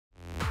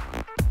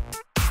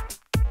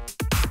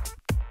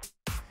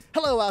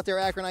Hello out there,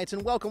 Akronites,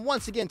 and welcome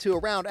once again to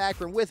Around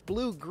Akron with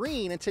Blue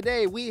Green. And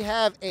today we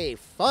have a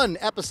fun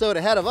episode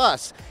ahead of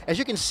us. As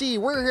you can see,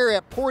 we're here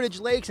at Portage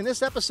Lakes, and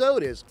this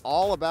episode is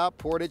all about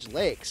Portage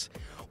Lakes.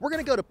 We're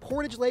going to go to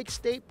Portage Lakes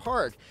State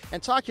Park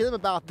and talk to them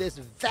about this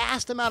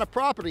vast amount of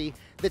property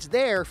that's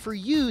there for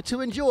you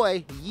to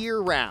enjoy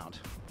year-round.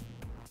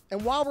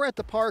 And while we're at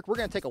the park, we're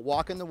going to take a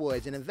walk in the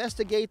woods and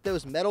investigate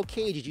those metal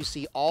cages you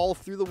see all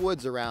through the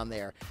woods around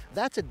there.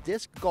 That's a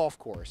disc golf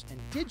course. And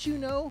did you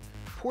know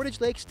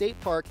Portage Lakes State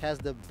Park has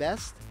the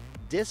best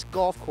disc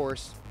golf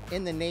course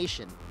in the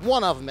nation?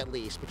 One of them at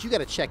least, but you got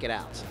to check it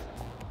out.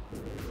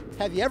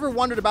 Have you ever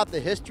wondered about the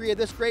history of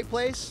this great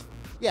place?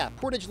 Yeah,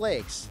 Portage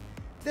Lakes.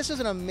 This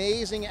is an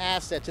amazing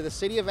asset to the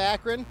city of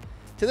Akron,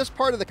 to this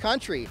part of the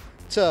country,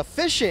 to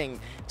fishing,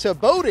 to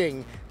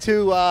boating,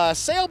 to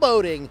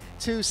sailboating,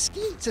 to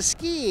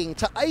skiing,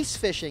 to ice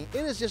fishing.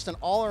 It is just an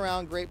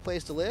all-around great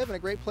place to live and a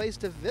great place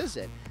to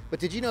visit.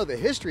 But did you know the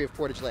history of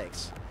Portage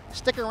Lakes?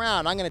 Stick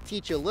around, I'm going to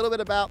teach you a little bit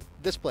about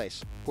this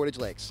place, Portage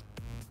Lakes.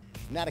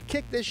 Now to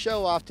kick this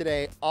show off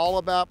today, all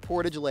about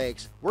Portage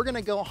Lakes, we're going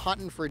to go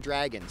hunting for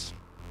dragons.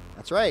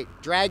 That's right,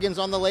 dragons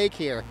on the lake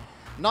here.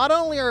 Not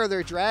only are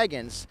there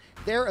dragons,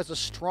 there is a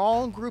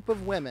strong group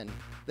of women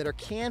that are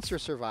cancer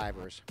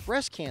survivors,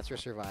 breast cancer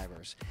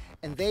survivors,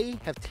 and they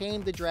have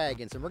tamed the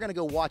dragons, and we're going to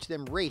go watch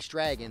them race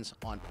dragons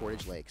on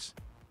Portage Lakes.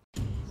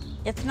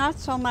 It's not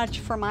so much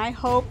for my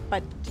hope,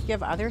 but to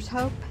give others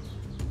hope,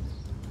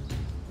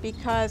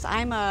 because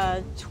I'm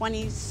a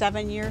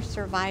 27-year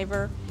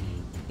survivor,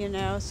 you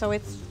know, so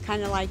it's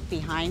kind of like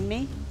behind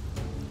me.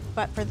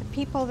 But for the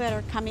people that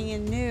are coming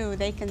in new,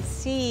 they can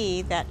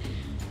see that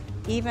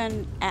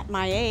even at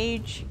my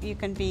age, you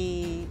can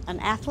be an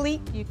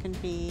athlete, you can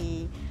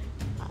be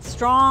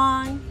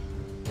strong,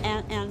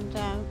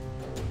 and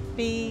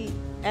be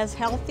as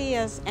healthy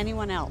as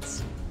anyone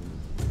else.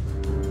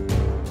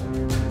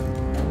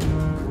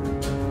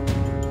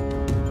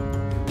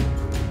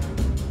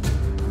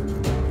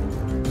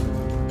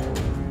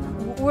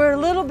 We're a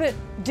little bit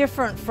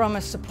different from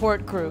a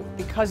support group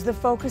because the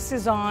focus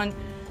is on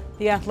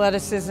the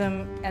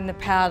athleticism and the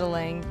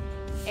paddling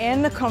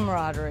and the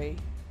camaraderie.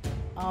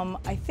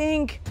 I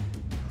think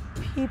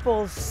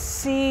people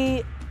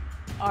see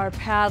our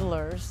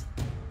paddlers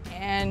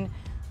and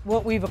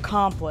what we've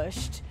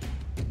accomplished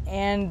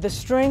and the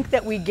strength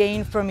that we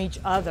gain from each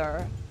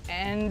other,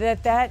 and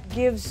that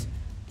gives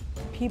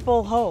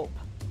people hope.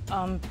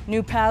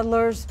 New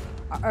paddlers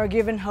are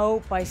given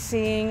hope by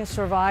seeing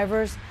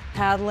survivors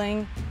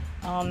paddling.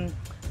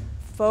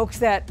 Folks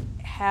that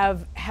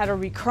have had a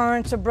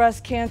recurrence of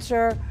breast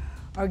cancer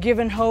are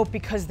given hope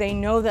because they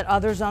know that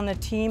others on the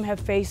team have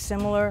faced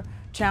similar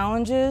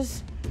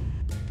challenges.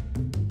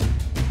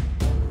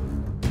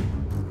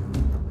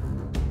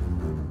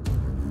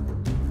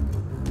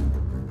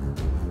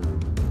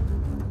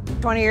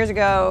 20 years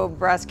ago,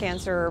 breast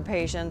cancer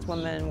patients,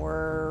 women,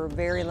 were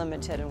very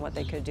limited in what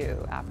they could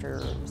do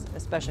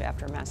especially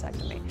after a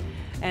mastectomy.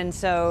 And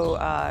so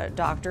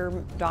Dr.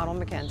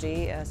 Donald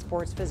McKenzie, a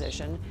sports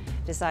physician,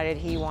 decided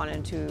he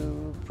wanted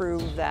to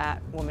prove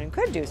that women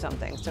could do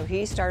something. So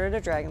he started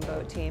a dragon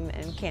boat team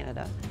in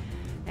Canada.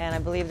 And I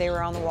believe they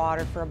were on the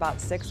water for about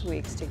 6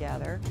 weeks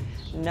together.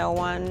 And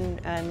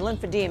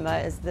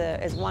lymphedema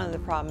is one of the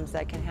problems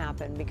that can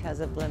happen because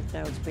of lymph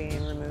nodes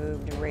being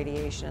removed and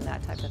radiation and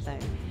that type of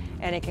thing.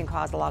 And it can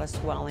cause a lot of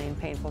swelling,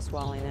 painful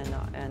swelling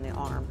in the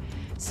arm.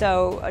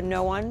 So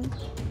no one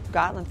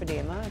got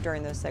lymphedema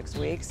during those 6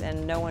 weeks,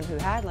 and no one who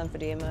had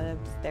lymphedema,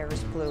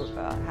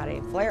 had any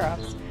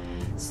flare-ups.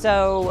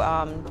 So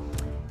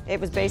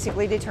it was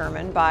basically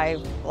determined by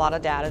a lot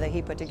of data that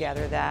he put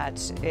together that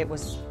it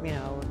was,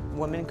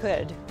 women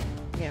could,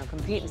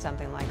 compete in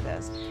something like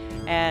this.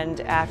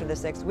 And after the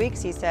 6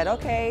 weeks, he said,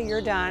 okay,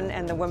 you're done.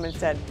 And the women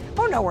said,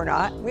 oh, no, we're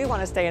not. We want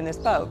to stay in this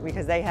boat,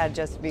 because they had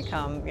just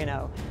become,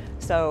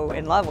 so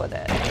in love with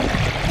it.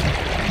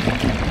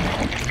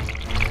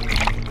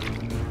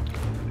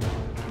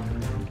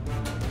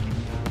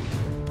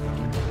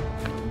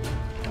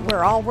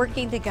 We're all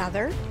working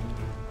together,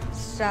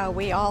 so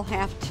we all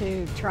have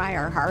to try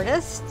our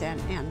hardest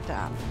and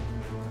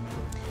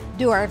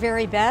do our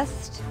very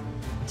best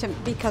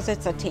because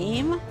it's a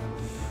team.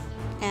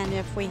 And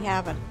if we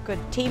have a good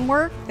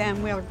teamwork,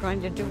 then we're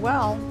going to do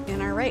well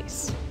in our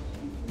race.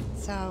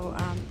 So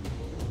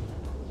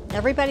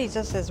everybody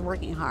just is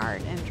working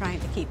hard and trying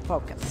to keep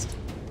focused.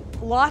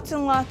 Lots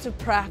and lots of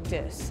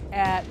practice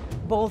at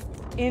both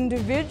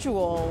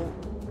individual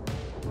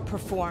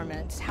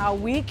performance, how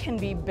we can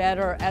be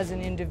better as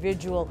an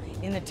individual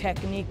in the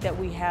technique that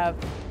we have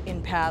in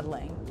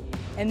paddling.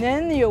 And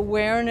then the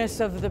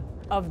awareness of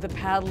the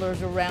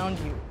paddlers around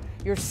you,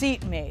 your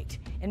seatmate,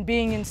 and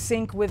being in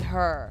sync with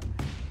her.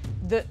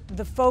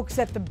 The folks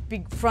at the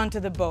big front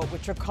of the boat,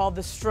 which are called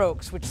the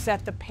strokes, which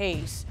set the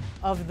pace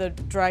of the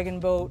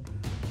dragon boat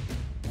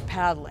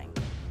paddling,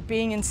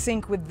 being in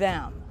sync with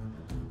them.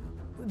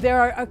 There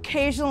are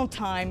occasional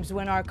times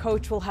when our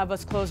coach will have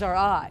us close our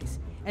eyes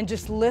and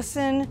just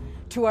listen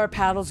to our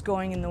paddles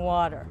going in the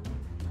water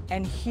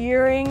and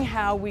hearing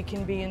how we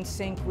can be in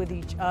sync with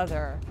each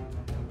other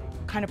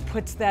kind of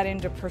puts that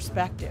into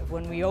perspective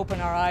when we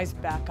open our eyes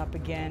back up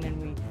again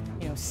and we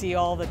see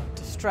all the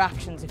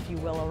distractions, if you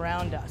will,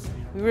 around us.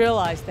 We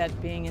realize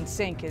that being in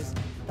sync is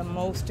the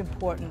most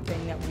important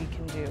thing that we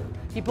can do.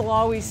 People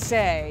always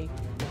say,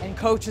 and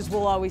coaches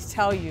will always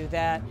tell you,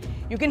 that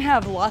you can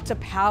have lots of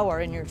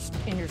power in your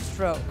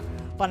stroke,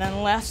 but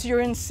unless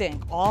you're in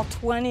sync, all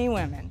 20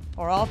 women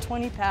or all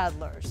 20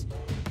 paddlers,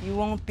 you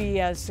won't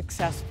be as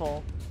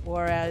successful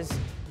or as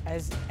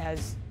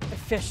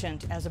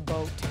efficient as a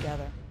boat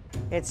together.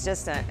 It's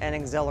just an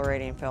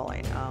exhilarating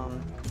feeling.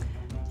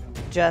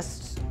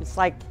 It's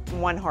like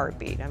one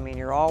heartbeat. I mean,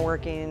 you're all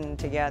working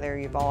together,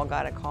 you've all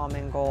got a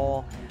common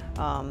goal,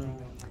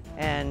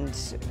 and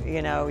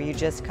you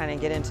just kind of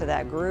get into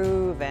that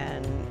groove,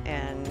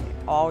 and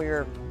all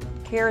your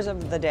cares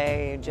of the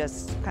day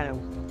just kind of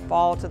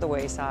fall to the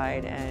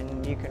wayside,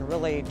 and you can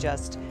really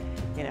just,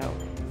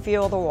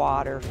 feel the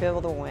water,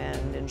 feel the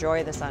wind,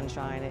 enjoy the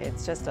sunshine.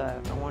 It's just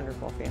a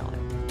wonderful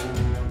feeling.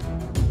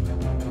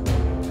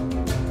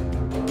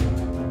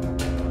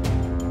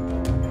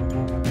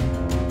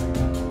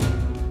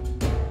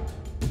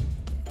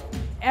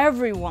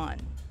 Everyone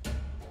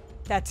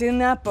that's in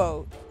that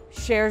boat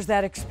shares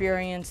that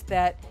experience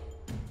that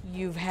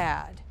you've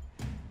had.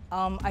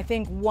 I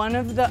think one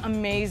of the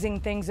amazing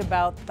things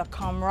about the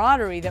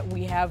camaraderie that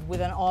we have with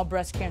an all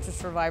breast cancer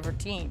survivor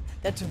team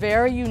that's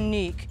very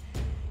unique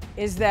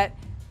is that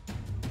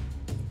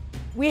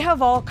we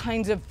have all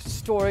kinds of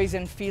stories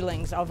and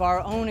feelings of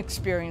our own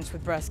experience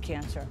with breast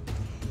cancer.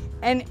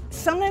 And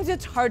sometimes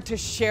it's hard to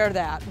share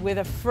that with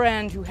a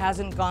friend who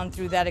hasn't gone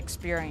through that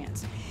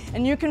experience.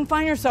 And you can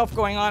find yourself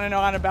going on and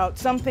on about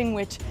something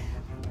which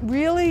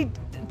really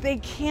they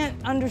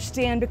can't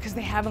understand because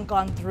they haven't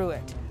gone through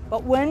it.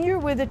 But when you're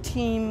with a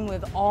team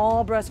with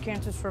all breast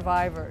cancer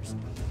survivors,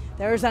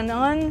 there's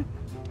an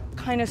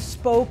kind of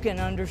spoken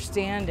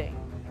understanding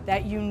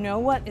that you know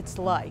what it's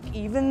like.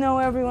 Even though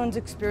everyone's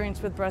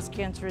experience with breast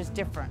cancer is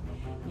different,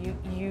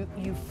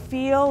 you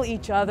feel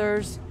each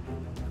other's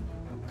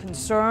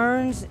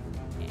concerns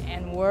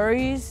and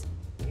worries,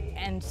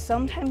 and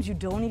sometimes you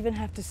don't even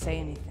have to say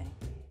anything.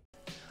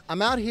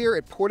 I'm out here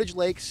at Portage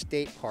Lakes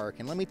State Park,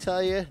 and let me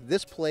tell you,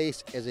 this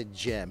place is a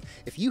gem.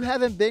 If you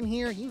haven't been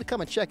here, you need to come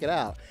and check it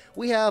out.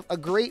 We have a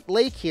great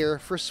lake here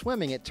for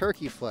swimming at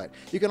Turkey Foot.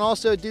 You can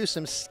also do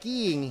some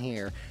skiing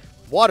here.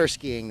 Water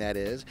skiing, that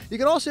is. You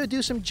can also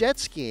do some jet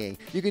skiing.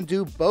 You can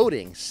do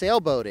boating,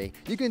 sailboating.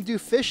 You can do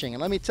fishing,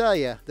 and let me tell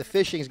you, the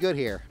fishing's good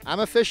here.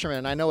 I'm a fisherman,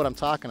 and I know what I'm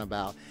talking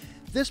about.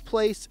 This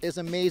place is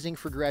amazing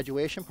for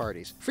graduation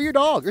parties. For your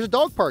dog, there's a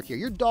dog park here.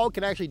 Your dog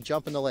can actually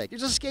jump in the lake.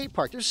 There's a skate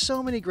park. There's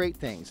so many great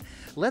things.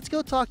 Let's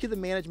go talk to the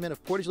management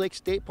of Portage Lakes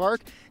State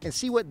Park and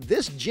see what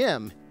this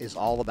gym is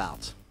all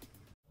about.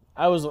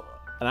 I was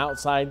an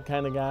outside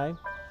kind of guy.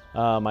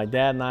 My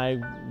dad and I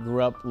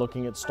grew up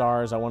looking at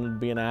stars. I wanted to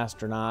be an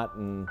astronaut,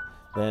 and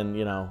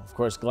then, of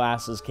course,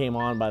 glasses came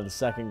on by the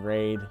second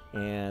grade,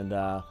 and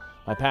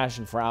my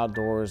passion for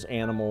outdoors,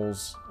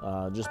 animals,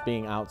 just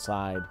being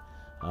outside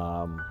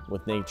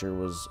with nature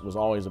was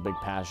always a big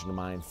passion of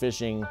mine.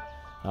 Fishing,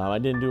 I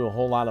didn't do a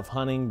whole lot of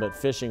hunting, but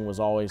fishing was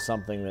always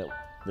something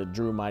that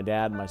drew my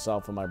dad,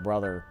 myself, and my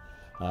brother.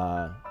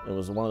 It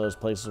was one of those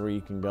places where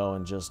you can go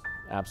and just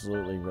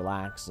absolutely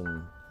relax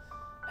and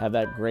have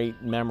that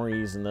great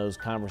memories and those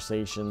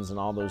conversations and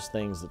all those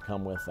things that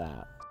come with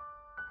that.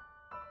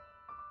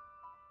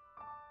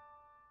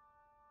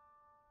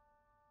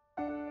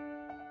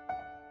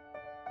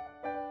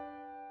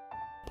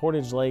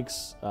 Portage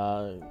Lakes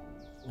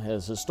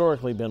has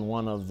historically been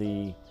one of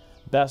the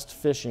best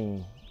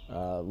fishing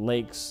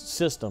lakes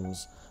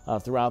systems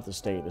throughout the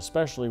state,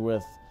 especially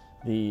with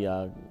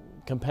the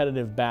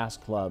competitive bass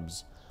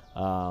clubs.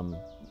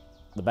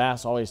 The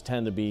bass always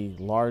tend to be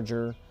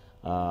larger,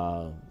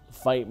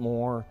 fight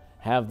more,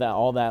 have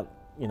all that,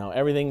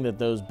 everything that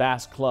those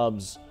bass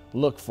clubs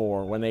look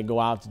for when they go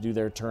out to do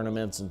their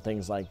tournaments and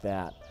things like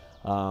that.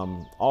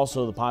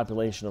 Also, the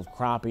population of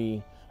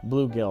crappie,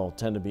 bluegill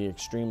tend to be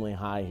extremely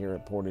high here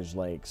at Portage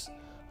Lakes,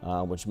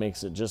 which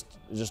makes it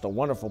just a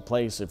wonderful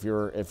place if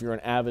you're an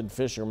avid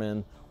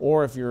fisherman,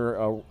 or if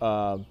you're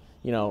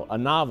a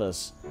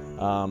novice. It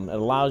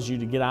allows you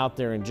to get out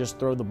there and just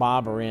throw the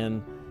bobber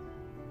in.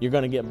 You're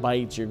going to get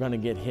bites, you're going to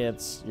get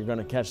hits, you're going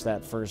to catch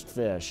that first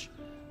fish.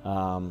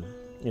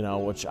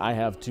 Which I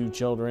have 2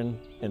 children,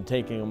 and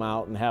taking them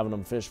out and having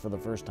them fish for the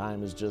first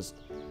time is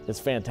it's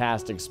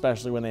fantastic,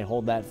 especially when they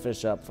hold that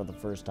fish up for the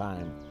first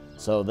time.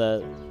 So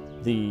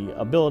the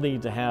ability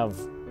to have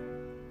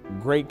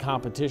great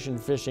competition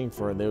fishing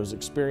for those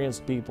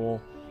experienced people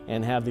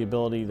and have the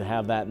ability to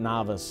have that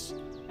novice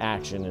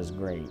action is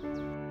great.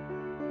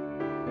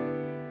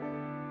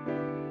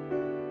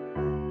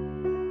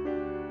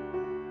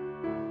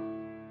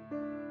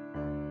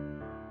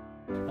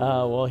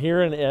 Well,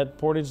 here at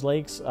Portage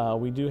Lakes,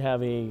 we do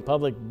have a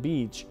public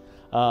beach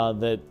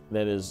that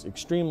is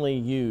extremely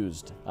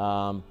used.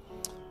 The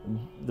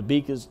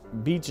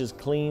beach is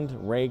cleaned,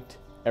 raked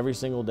every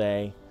single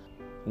day.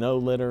 No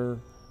litter,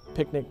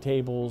 picnic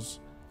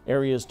tables,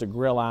 areas to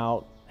grill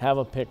out, have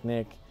a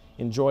picnic,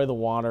 enjoy the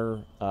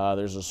water.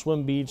 There's a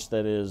swim beach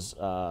that is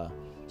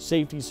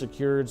safety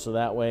secured, so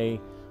that way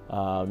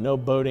no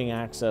boating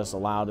access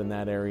allowed in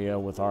that area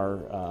with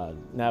our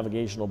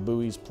navigational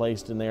buoys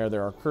placed in there.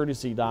 There are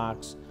courtesy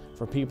docks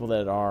for people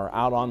that are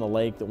out on the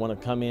lake that want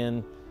to come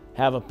in,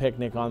 have a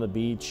picnic on the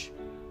beach,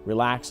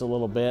 relax a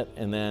little bit,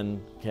 and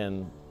then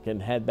can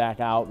head back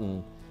out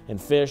and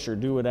fish or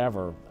do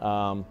whatever.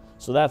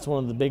 So that's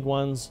one of the big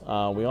ones.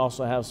 We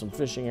also have some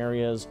fishing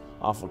areas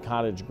off of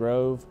Cottage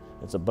Grove.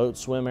 It's a boat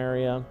swim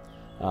area.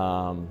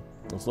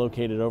 It's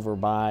located over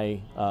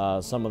by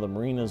some of the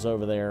marinas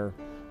over there,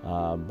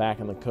 back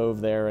in the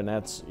cove there, and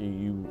that's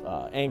you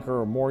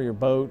anchor or moor your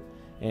boat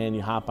and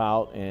you hop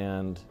out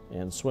and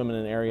swim in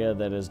an area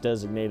that is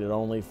designated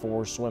only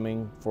for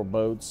swimming for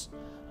boats.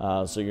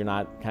 So you're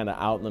not kind of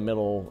out in the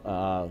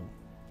middle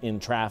in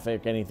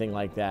traffic, anything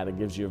like that. It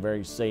gives you a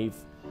very safe,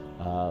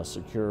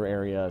 secure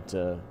area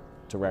to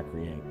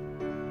recreate.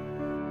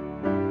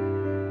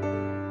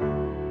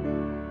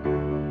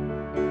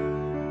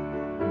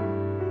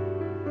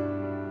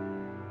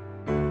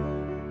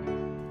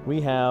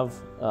 We have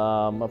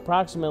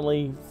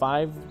approximately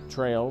 5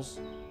 trails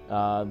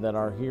that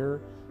are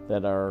here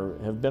that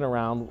have been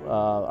around.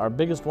 Our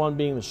biggest one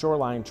being the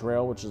Shoreline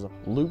Trail, which is a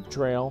loop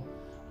trail.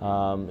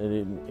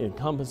 It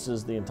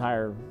encompasses the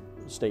entire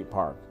state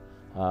park.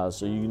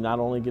 So you not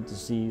only get to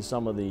see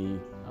some of the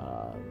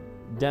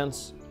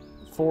dense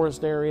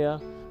forest area,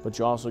 but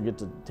you also get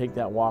to take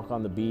that walk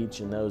on the beach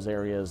in those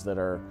areas that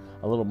are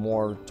a little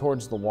more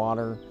towards the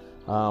water.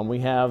 We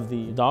have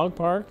the dog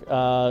park.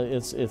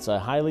 It's a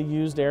highly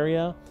used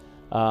area.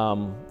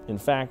 In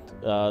fact,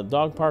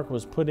 dog park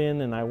was put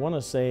in I want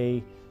to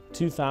say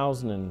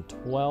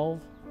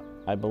 2012,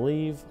 I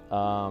believe.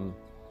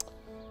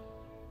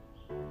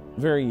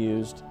 Very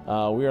used.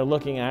 We are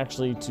looking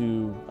actually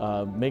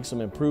to make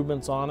some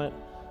improvements on it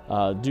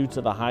due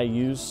to the high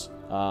use.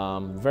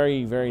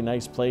 Very, very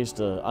nice place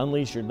to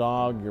unleash your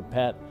dog, your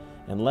pet,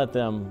 and let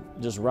them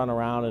just run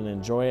around and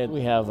enjoy it.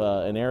 We have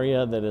an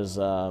area that is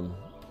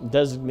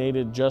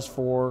designated just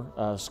for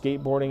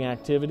skateboarding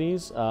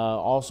activities,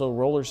 also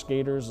roller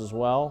skaters as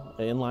well,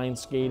 inline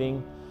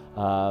skating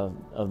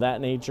of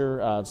that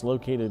nature. It's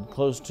located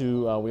close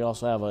to, we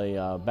also have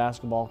a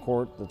basketball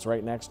court that's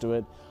right next to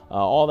it.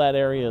 All that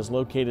area is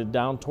located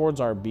down towards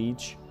our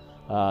beach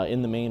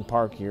in the main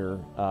park here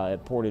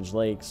at Portage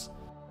Lakes.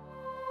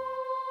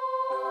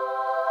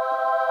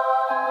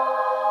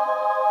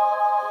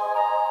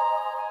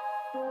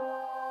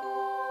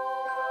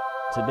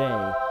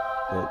 Today,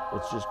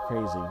 it's just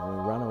crazy. We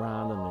run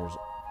around and there's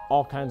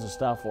all kinds of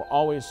stuff. We're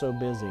always so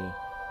busy.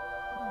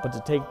 But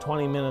to take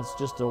 20 minutes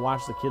just to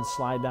watch the kids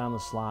slide down the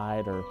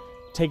slide or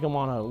take them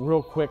on a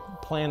real quick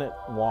planet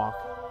walk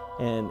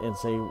and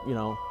say, you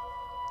know,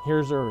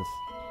 here's Earth.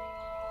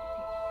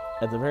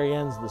 At the very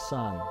end's the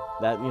sun.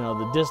 That, you know,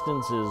 the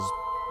distance is,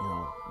 you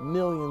know,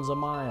 millions of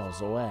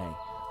miles away,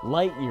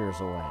 light years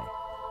away.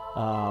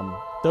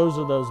 Those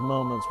are those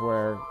moments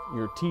where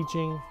you're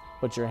teaching,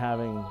 but you're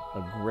having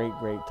a great,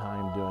 great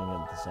time doing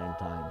it at the same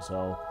time.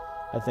 So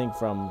I think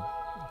from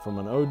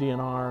an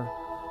ODNR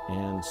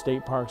and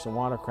state parks and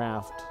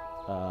watercraft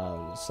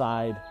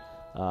side,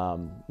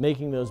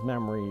 making those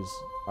memories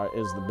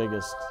is the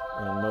biggest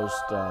and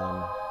most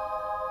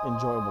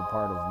enjoyable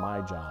part of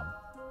my job.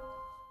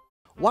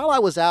 While I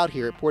was out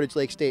here at Portage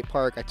Lakes State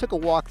Park, I took a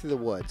walk through the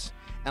woods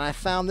and I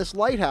found this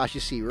lighthouse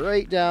you see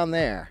right down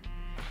there.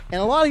 And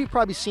a lot of you have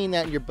probably seen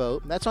that in your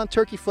boat. That's on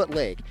Turkey Foot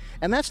Lake.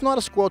 And that's not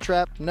a squirrel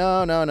trap.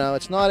 No, no, no.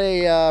 It's not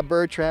a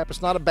bird trap.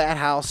 It's not a bat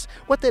house.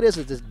 What that is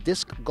this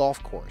disc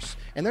golf course.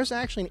 And there's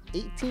actually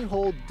an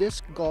 18-hole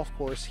disc golf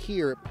course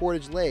here at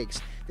Portage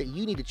Lakes that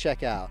you need to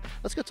check out.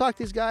 Let's go talk to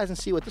these guys and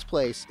see what this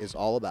place is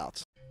all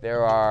about.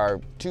 There are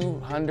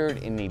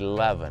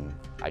 211,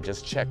 I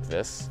just checked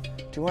this,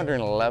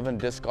 211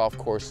 disc golf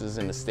courses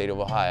in the state of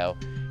Ohio,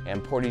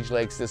 and Portage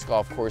Lakes Disc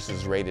Golf Course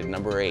is rated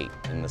number 8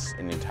 in the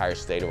entire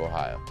state of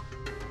Ohio.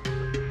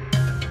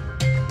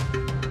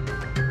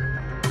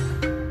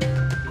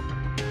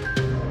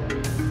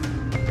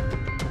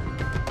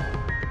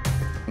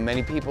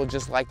 Many people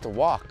just like to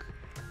walk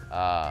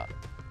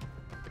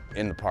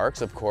in the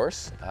parks, of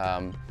course,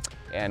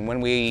 and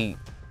when we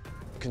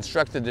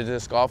constructed the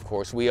disc golf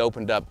course, we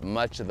opened up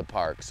much of the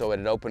park. So it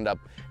had opened up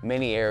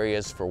many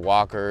areas for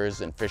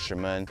walkers and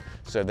fishermen.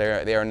 So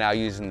they are now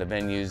using the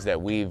venues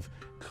that we've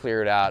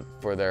cleared out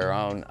for their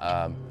own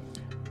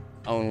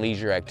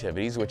leisure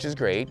activities, which is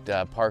great.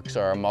 Parks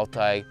are a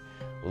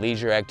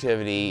multi-leisure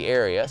activity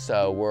area,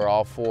 so we're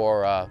all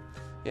for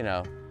you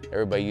know,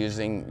 everybody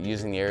using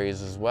the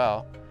areas as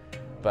well.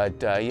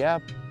 But yeah,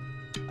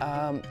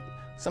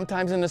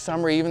 sometimes in the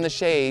summer, even the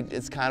shade,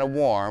 it's kind of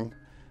warm.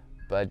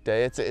 But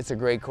it's a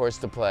great course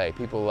to play.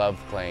 People love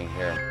playing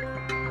here.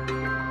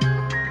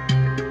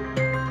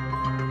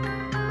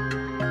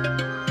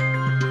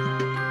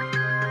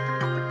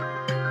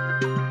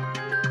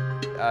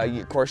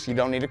 Of course, you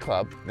don't need a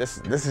club. This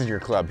is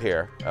your club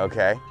here,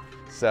 okay?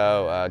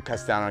 So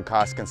cuts down on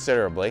cost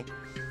considerably.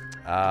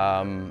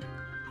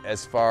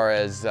 As far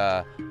as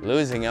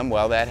losing them,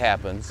 well, that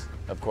happens,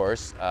 of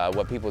course.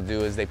 What people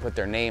do is they put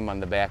their name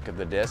on the back of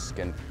the disc,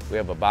 and we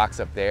have a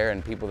box up there,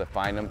 and people that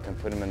find them can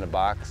put them in the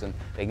box and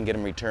they can get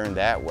them returned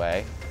that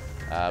way.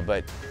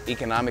 But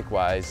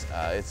economic-wise,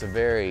 it's a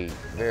very,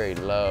 very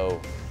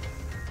low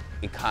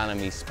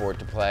economy sport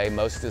to play.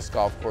 Most disc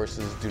golf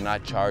courses do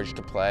not charge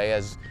to play,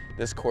 as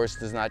this course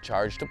does not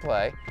charge to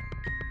play.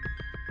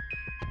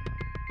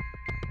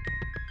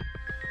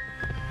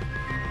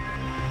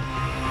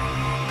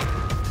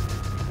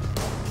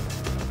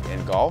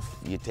 In golf,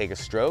 you take a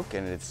stroke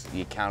and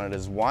you count it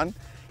as one,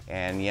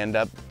 and you end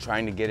up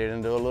trying to get it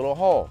into a little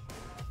hole.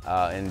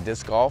 In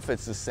disc golf,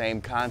 it's the same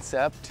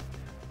concept.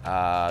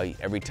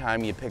 Every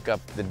time you pick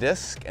up the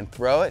disc and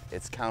throw it,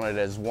 it's counted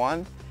as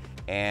one,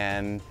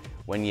 and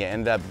when you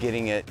end up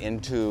getting it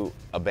into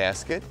a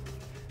basket,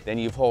 then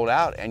you've holed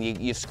out and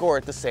you score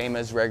it the same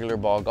as regular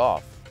ball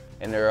golf.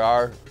 And there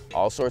are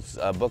all sorts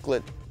of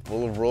booklet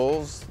full of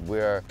rules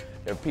where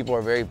people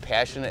are very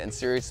passionate and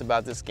serious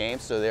about this game,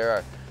 so there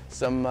are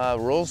some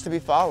rules to be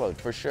followed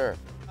for sure.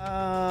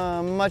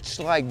 Much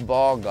like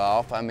ball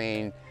golf, I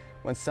mean,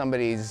 when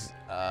somebody's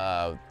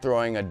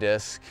throwing a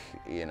disc,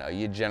 you know,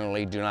 you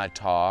generally do not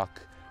talk.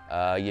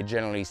 You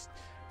generally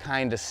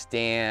kind of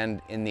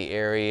stand in the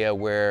area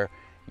where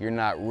you're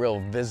not real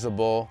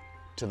visible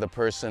to the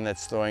person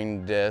that's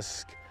throwing the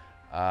disc.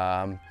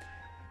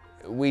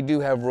 We do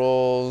have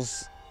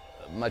rules,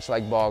 much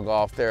like ball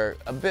golf. They're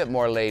a bit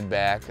more laid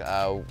back.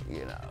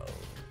 You know,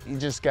 you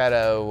just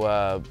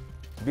gotta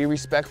be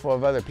respectful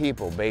of other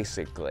people,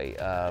 basically.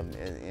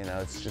 You know,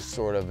 it's just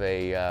sort of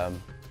a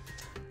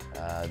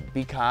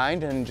be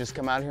kind and just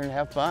come out here and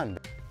have fun.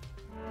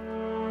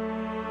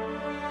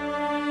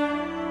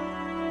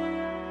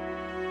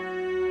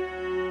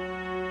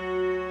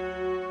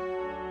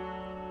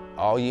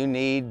 All you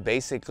need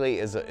basically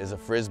is a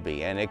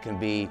Frisbee, and it can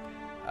be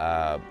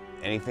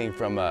anything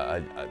from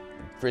a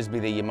Frisbee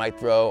that you might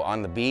throw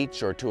on the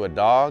beach or to a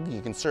dog.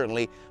 You can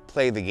certainly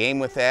play the game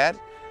with that,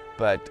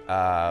 but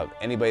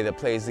anybody that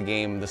plays the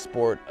game, the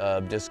sport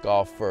of disc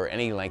golf for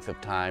any length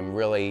of time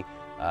really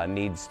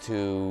needs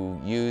to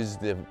use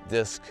the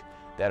discs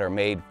that are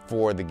made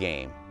for the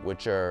game,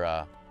 which are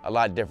a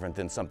lot different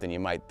than something you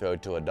might throw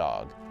to a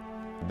dog.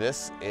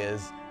 This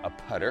is a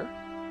putter.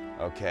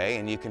 Okay,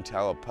 and you can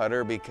tell a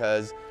putter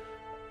because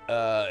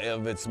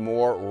of its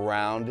more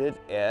rounded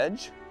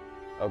edge.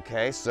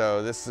 Okay,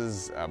 so this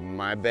is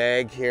my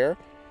bag here,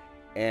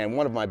 and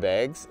one of my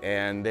bags,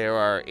 and there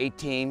are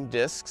 18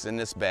 discs in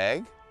this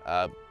bag.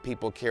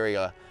 People carry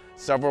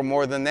several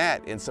more than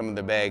that in some of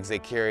the bags they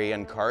carry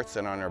in carts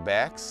and on their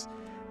backs.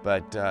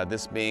 But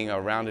this being a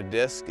rounded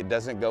disc, it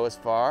doesn't go as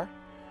far,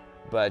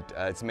 but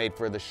it's made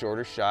for the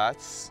shorter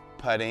shots,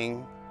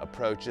 putting,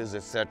 approaches,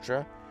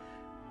 etc.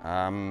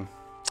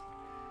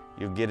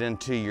 You'll get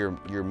into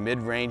your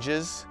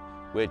mid-ranges,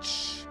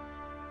 which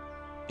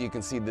you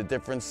can see the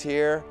difference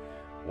here.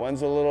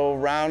 One's a little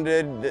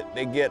rounded,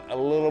 they get a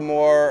little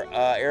more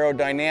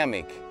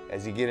aerodynamic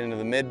as you get into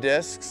the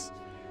mid-discs.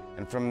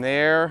 And from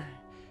there,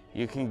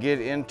 you can get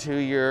into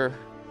your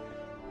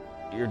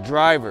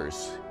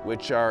drivers,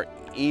 which are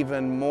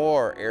even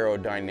more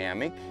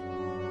aerodynamic.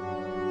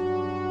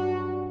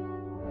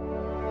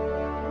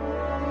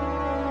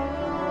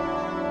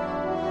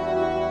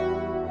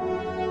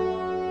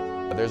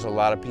 There's a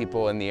lot of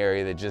people in the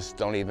area that just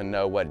don't even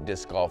know what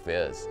disc golf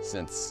is,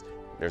 since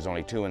there's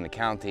only 2 in the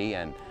county,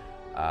 and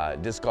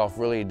disc golf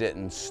really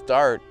didn't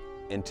start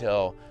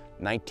until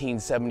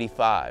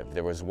 1975.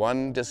 There was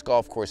one disc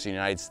golf course in the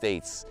United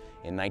States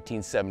in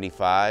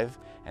 1975,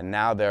 and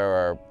now there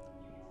are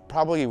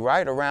probably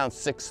right around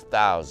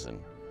 6,000.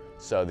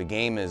 So the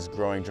game is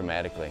growing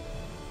dramatically.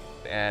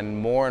 And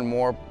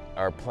more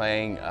are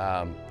playing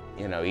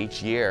you know,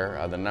 each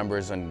year. The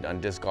numbers on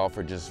disc golf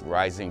are just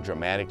rising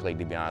dramatically,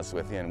 to be honest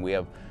with you, and we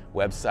have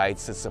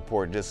websites that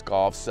support disc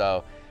golf,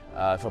 so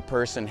if a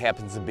person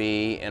happens to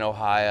be in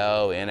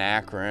Ohio, in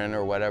Akron,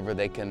 or whatever,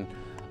 they can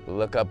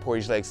look up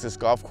Portage Lakes Disc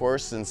Golf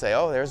Course and say,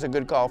 oh, there's a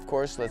good golf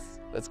course,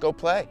 let's go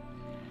play.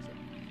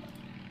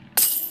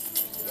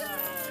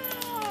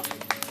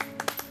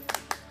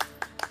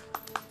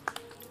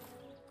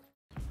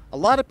 A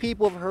lot of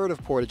people have heard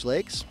of Portage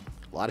Lakes.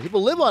 A lot of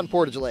people live on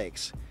Portage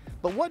Lakes.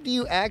 But what do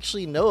you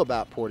actually know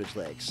about Portage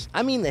Lakes?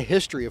 I mean the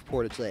history of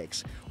Portage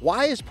Lakes.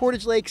 Why is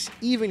Portage Lakes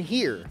even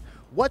here?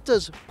 What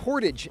does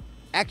Portage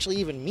actually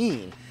even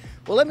mean?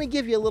 Well, let me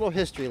give you a little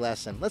history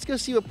lesson. Let's go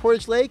see what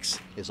Portage Lakes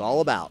is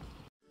all about.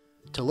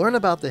 To learn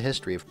about the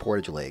history of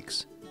Portage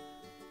Lakes,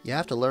 you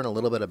have to learn a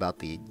little bit about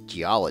the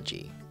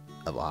geology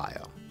of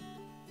Ohio.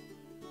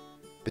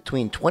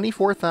 Between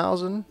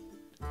 24,000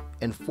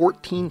 and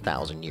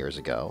 14,000 years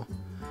ago,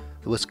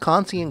 the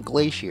Wisconsin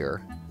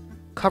Glacier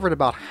covered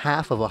about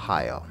half of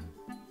Ohio.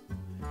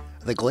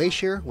 The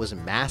glacier was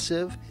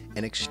massive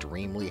and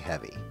extremely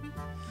heavy,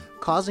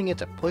 causing it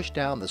to push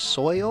down the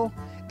soil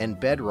and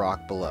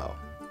bedrock below.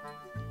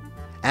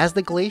 As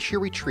the glacier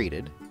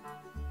retreated,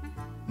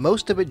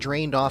 most of it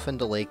drained off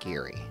into Lake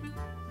Erie,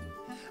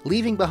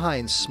 leaving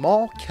behind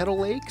small kettle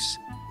lakes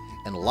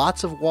and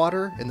lots of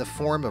water in the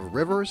form of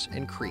rivers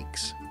and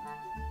creeks.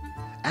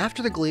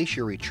 After the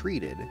glacier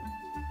retreated,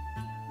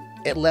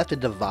 it left a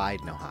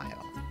divide in Ohio.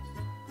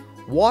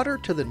 Water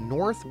to the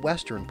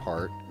northwestern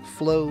part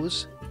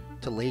flows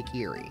to Lake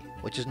Erie,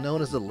 which is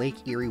known as the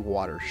Lake Erie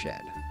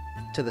watershed.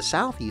 To the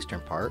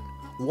southeastern part,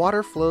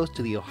 water flows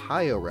to the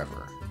Ohio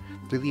River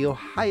through the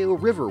Ohio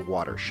River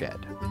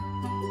watershed.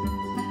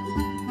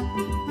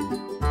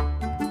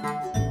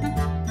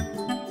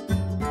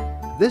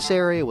 This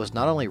area was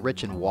not only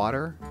rich in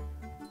water,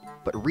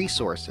 but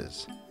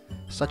resources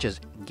such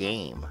as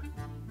game,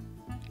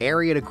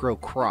 area to grow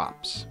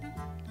crops,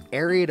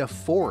 area to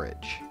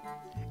forage,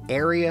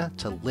 area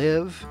to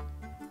live,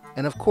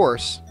 and of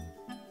course,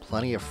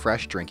 plenty of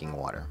fresh drinking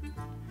water.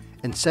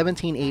 In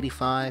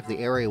 1785, the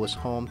area was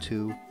home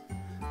to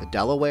the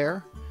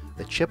Delaware,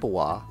 the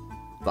Chippewa,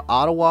 the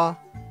Ottawa,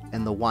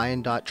 and the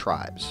Wyandot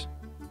tribes.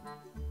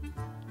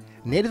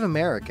 Native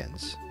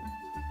Americans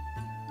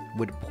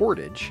would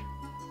portage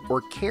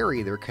or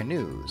carry their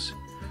canoes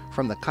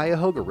from the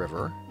Cuyahoga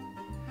River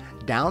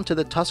down to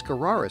the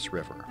Tuscarawas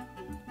River.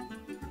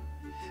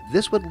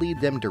 This would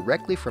lead them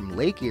directly from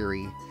Lake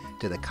Erie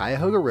to the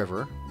Cuyahoga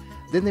River.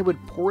 Then they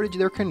would portage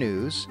their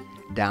canoes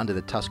down to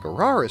the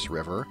Tuscarawas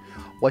River,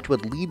 which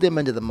would lead them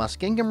into the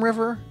Muskingum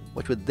River,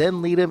 which would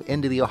then lead them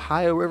into the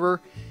Ohio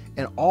River,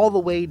 and all the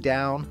way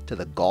down to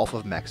the Gulf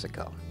of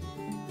Mexico.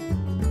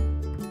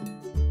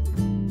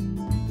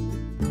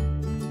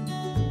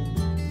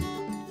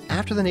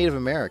 After the Native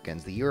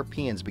Americans, the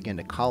Europeans began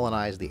to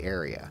colonize the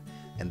area,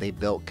 and they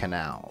built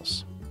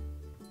canals.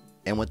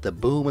 And with the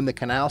boom in the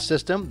canal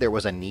system, there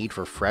was a need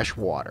for fresh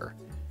water.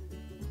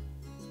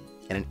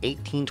 And in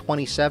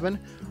 1827,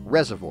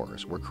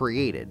 reservoirs were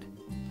created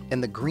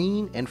in the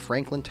Greene and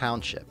Franklin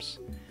townships,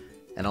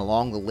 and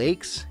along the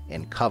lakes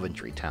in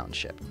Coventry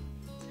Township.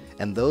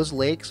 And those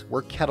lakes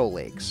were kettle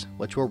lakes,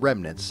 which were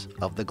remnants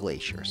of the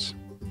glaciers.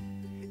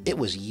 It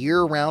was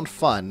year-round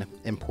fun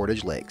in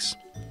Portage Lakes.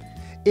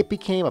 It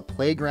became a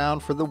playground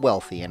for the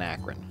wealthy in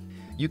Akron.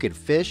 You could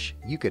fish,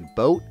 you could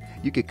boat,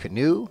 you could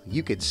canoe,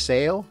 you could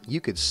sail,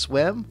 you could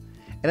swim,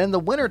 and in the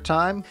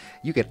wintertime,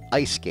 you could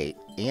ice skate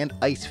and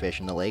ice fish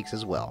in the lakes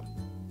as well.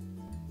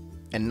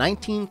 In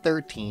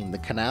 1913, the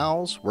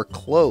canals were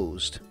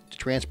closed to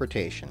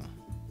transportation,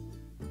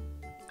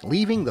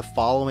 leaving the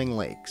following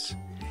lakes: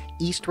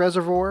 East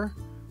Reservoir,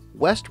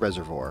 West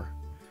Reservoir,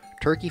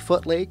 Turkey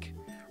Foot Lake,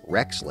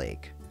 Rex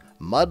Lake,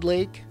 Mud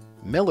Lake,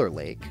 Miller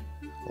Lake,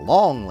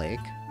 Long Lake,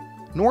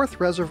 North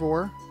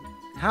Reservoir,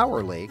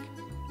 Howard Lake,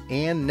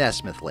 and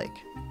Nesmith Lake.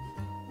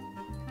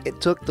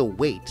 It took the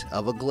weight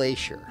of a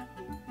glacier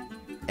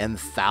and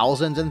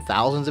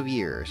thousands of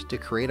years to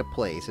create a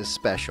place as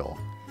special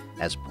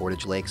as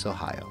Portage Lakes,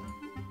 Ohio.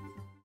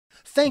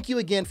 Thank you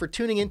again for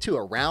tuning into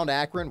Around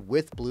Akron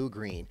with Blue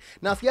Green.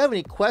 Now, if you have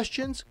any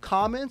questions,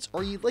 comments,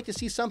 or you'd like to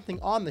see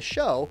something on the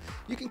show,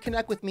 you can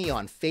connect with me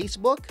on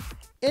Facebook,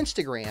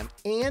 Instagram,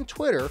 and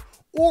Twitter,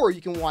 or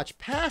you can watch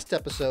past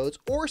episodes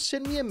or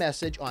send me a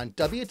message on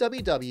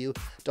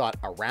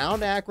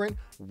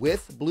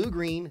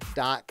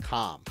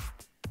www.aroundakronwithbluegreen.com.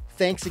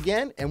 Thanks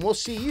again, and we'll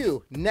see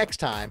you next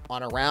time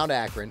on Around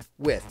Akron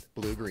with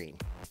Blue Green.